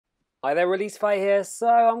Hi there, Release Fight here. So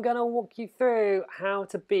I'm going to walk you through how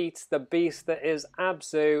to beat the beast that is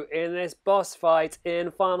Abzu in this boss fight in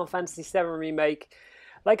Final Fantasy VII Remake.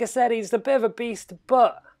 Like I said, he's a bit of a beast,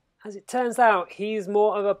 but as it turns out, he's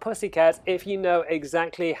more of a pussycat if you know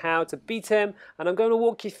exactly how to beat him. And I'm going to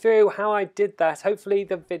walk you through how I did that. Hopefully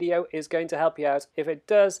the video is going to help you out. If it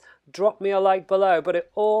does, drop me a like below. But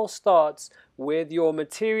it all starts with your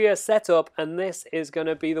materia setup, and this is going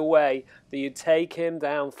to be the way that you take him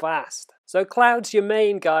down fast. So Cloud's your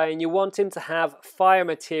main guy, and you want him to have fire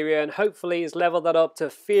materia, and hopefully he's leveled that up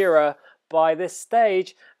to Fira by this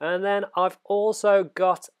stage. And then I've also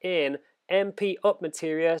got in MP up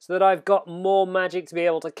materia so that I've got more magic to be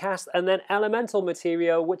able to cast, and then elemental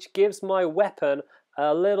materia, which gives my weapon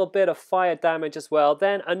a little bit of fire damage as well.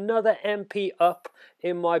 Then another MP up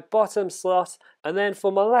in my bottom slot, and then for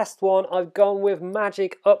my last one I've gone with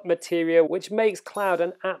magic up materia, which makes Cloud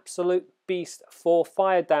an absolute beast for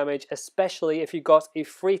fire damage, especially if you got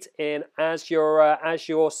Ifrit in as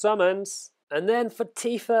your summons. And then for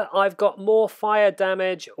Tifa, I've got more fire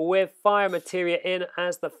damage with fire materia in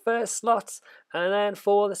as the first slot. And then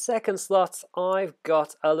for the second slot, I've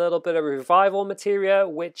got a little bit of revival materia,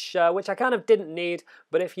 which I kind of didn't need,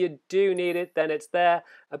 but if you do need it, then it's there.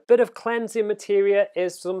 A bit of cleansing materia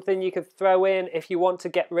is something you could throw in if you want to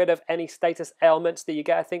get rid of any status ailments that you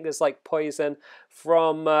get. I think there's like poison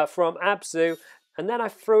from Abzu. And then I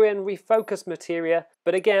threw in refocus materia,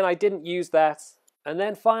 but again, I didn't use that. And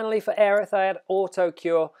then finally for Aerith I had auto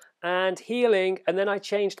cure and healing, and then I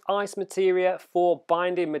changed ice materia for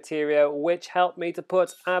binding materia, which helped me to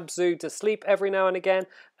put Abzu to sleep every now and again.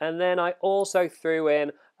 And then I also threw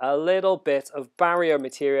in a little bit of barrier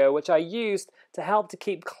materia, which I used to help to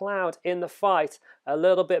keep Cloud in the fight a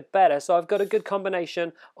little bit better. So I've got a good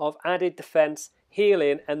combination of added defense,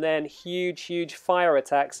 healing, and then huge fire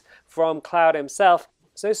attacks from Cloud himself.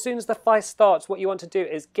 So as soon as the fight starts, what you want to do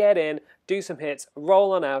is get in, do some hits,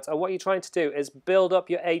 roll on out, and what you're trying to do is build up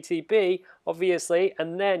your ATB, obviously,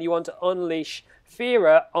 and then you want to unleash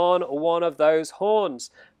Fira on one of those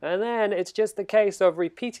horns. And then it's just a case of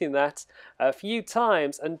repeating that a few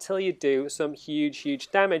times until you do some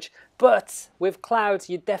huge damage. But with Cloud,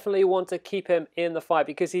 you definitely want to keep him in the fight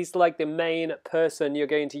because he's like the main person you're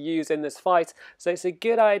going to use in this fight. So it's a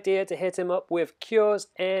good idea to hit him up with cures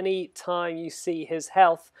any time you see his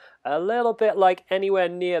health a little bit like anywhere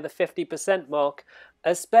near the 50% mark,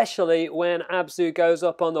 especially when Abzu goes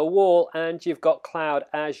up on the wall and you've got Cloud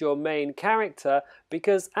as your main character,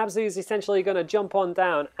 because Abzu is essentially going to jump on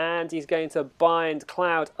down and he's going to bind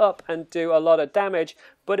Cloud up and do a lot of damage.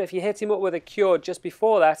 But if you hit him up with a cure just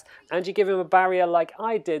before that and you give him a barrier like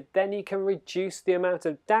I did, then you can reduce the amount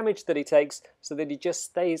of damage that he takes so that he just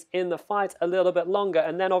stays in the fight a little bit longer.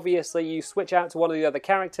 And then obviously you switch out to one of the other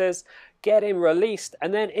characters, get him released,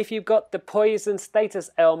 and then if you've got the poison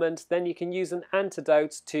status ailment, then you can use an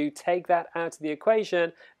antidote to take that out of the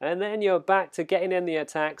equation, and then you're back to getting in the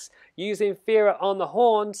attacks, using Fira on the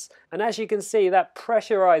horns, and as you can see, that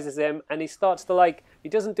pressurizes him, and he starts to he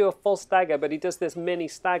doesn't do a full stagger, but he does this mini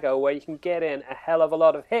stagger where you can get in a hell of a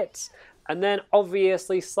lot of hits, and then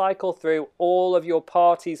obviously cycle through all of your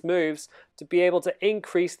party's moves to be able to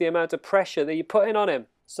increase the amount of pressure that you're putting on him.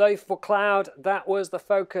 So for Cloud, that was the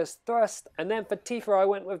focus thrust, and then for Tifa I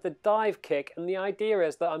went with the dive kick, and the idea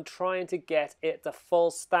is that I'm trying to get it to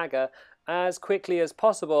full stagger as quickly as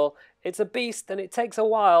possible. It's a beast and it takes a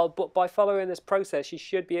while, but by following this process you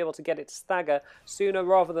should be able to get it to stagger sooner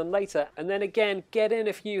rather than later. And then again, get in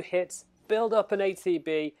a few hits, build up an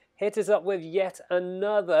ATB, hit us up with yet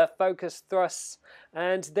another focus thrust,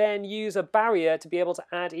 and then use a barrier to be able to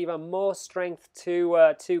add even more strength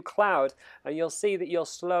to Cloud, and you'll see that you'll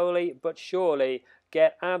slowly but surely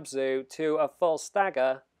get Abzu to a full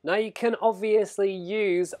stagger. Now you can obviously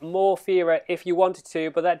use more Fira if you wanted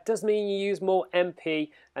to, but that does mean you use more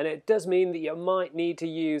MP, and it does mean that you might need to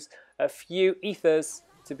use a few ethers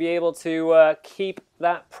to be able to keep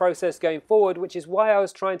that process going forward, which is why I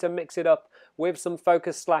was trying to mix it up with some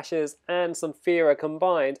focus slashes and some Fira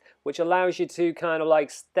combined, which allows you to kind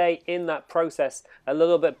of stay in that process a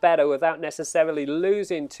little bit better without necessarily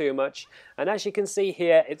losing too much. And as you can see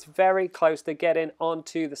here, it's very close to getting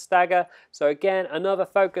onto the stagger. So again, another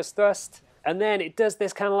focus thrust. And then it does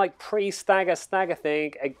this kind of pre-stagger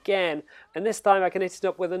thing again. And this time I can hit it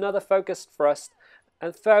up with another focus thrust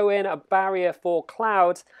and throw in a barrier for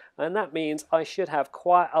Cloud, and that means I should have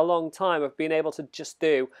quite a long time of being able to just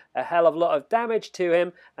do a hell of a lot of damage to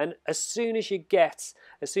him. And as soon as you get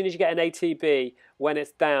an ATB when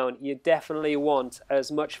it's down, you definitely want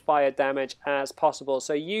as much fire damage as possible.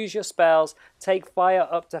 So use your spells, take fire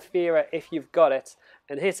up to Fira if you've got it,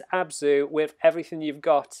 and hit Abzu with everything you've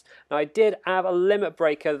got. Now I did have a limit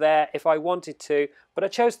breaker there if I wanted to, but I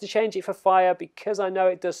chose to change it for fire because I know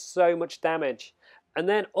it does so much damage. And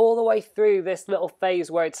then all the way through this little phase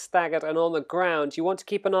where it's staggered and on the ground, you want to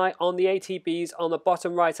keep an eye on the ATBs on the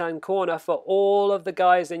bottom right hand corner for all of the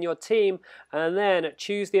guys in your team, and then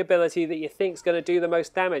choose the ability that you think is going to do the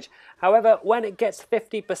most damage. However, when it gets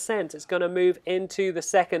 50%, it's going to move into the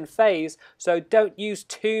second phase, so don't use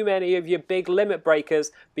too many of your big limit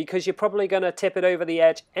breakers because you're probably going to tip it over the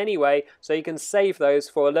edge anyway, so you can save those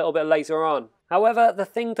for a little bit later on. However, the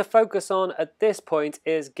thing to focus on at this point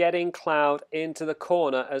is getting Cloud into the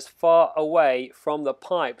corner as far away from the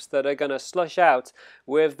pipes that are going to slush out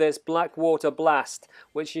with this black water blast,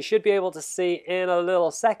 which you should be able to see in a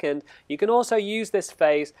little second. You can also use this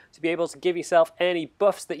phase to be able to give yourself any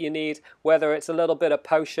buffs that you need, whether it's a little bit of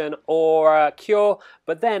potion or a cure,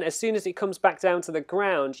 but then as soon as it comes back down to the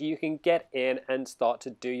ground, you can get in and start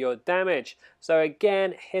to do your damage. So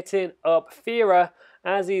again, hitting up Fira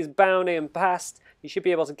as he's bounding past. You should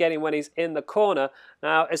be able to get him when he's in the corner.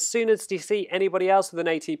 Now, as soon as you see anybody else with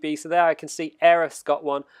an ATB, so there I can see Aerith's got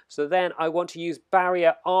one. So then I want to use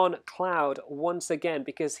Barrier on Cloud once again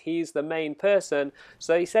because he's the main person.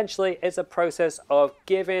 So essentially it's a process of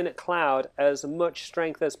giving Cloud as much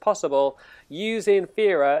strength as possible, using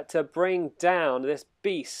Fira to bring down this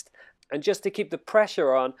beast and just to keep the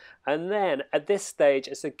pressure on. And then at this stage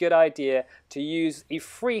it's a good idea to use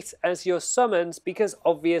Ifrit as your summons because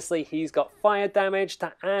obviously he's got fire damage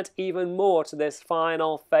to add even more to this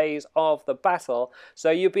final phase of the battle.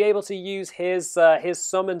 So you'll be able to use his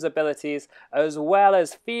summons abilities as well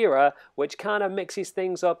as Fira, which kind of mixes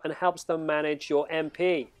things up and helps them manage your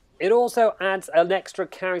MP. It also adds an extra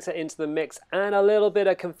character into the mix and a little bit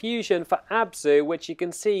of confusion for Abzu, which you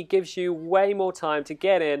can see gives you way more time to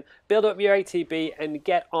get in, build up your ATB and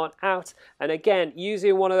get on out. And again,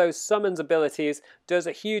 using one of those summons abilities does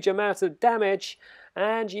a huge amount of damage,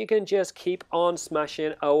 and you can just keep on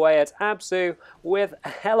smashing away at Abzu with a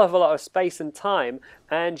hell of a lot of space and time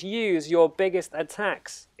and use your biggest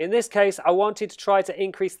attacks. In this case, I wanted to try to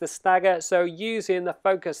increase the stagger, so using the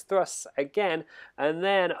focus thrusts again, and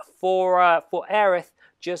then for Aerith,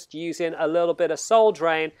 just using a little bit of soul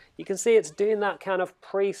drain. You can see it's doing that kind of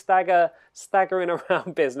staggering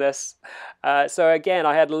around business. So again,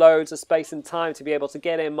 I had loads of space and time to be able to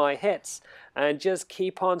get in my hits and just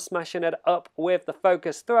keep on smashing it up with the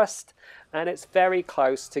focus thrust, and it's very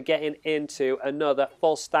close to getting into another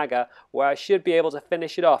full stagger where I should be able to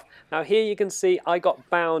finish it off. Now here you can see I got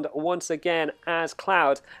bound once again as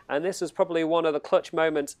Cloud, and this was probably one of the clutch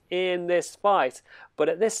moments in this fight, but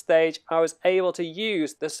at this stage I was able to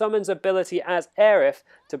use the summons ability as Aerith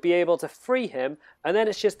to be able to free him, and then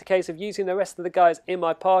it's just a case of using the rest of the guys in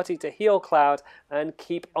my party to heal Cloud and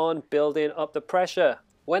keep on building up the pressure.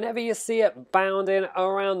 Whenever you see it bounding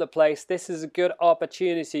around the place, this is a good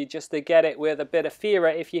opportunity just to get it with a bit of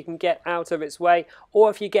Fira if you can get out of its way,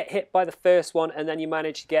 or if you get hit by the first one and then you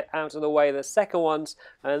manage to get out of the way of the second ones,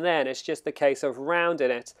 and then it's just a case of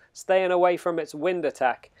rounding it, staying away from its wind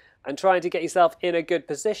attack and trying to get yourself in a good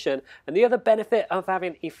position. And the other benefit of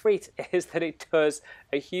having Ifrit is that it does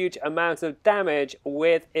a huge amount of damage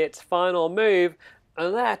with its final move.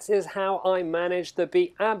 And that is how I managed to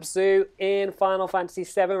beat Abzu in Final Fantasy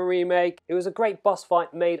VII Remake. It was a great boss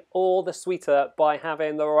fight, made all the sweeter by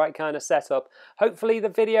having the right kind of setup. Hopefully the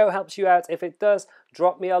video helps you out. If it does,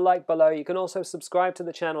 drop me a like below. You can also subscribe to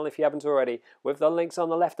the channel if you haven't already, with the links on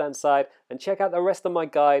the left hand side, and check out the rest of my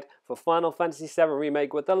guide for Final Fantasy VII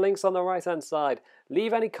Remake with the links on the right hand side.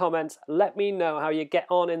 Leave any comments, let me know how you get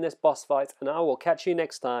on in this boss fight, and I will catch you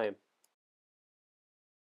next time.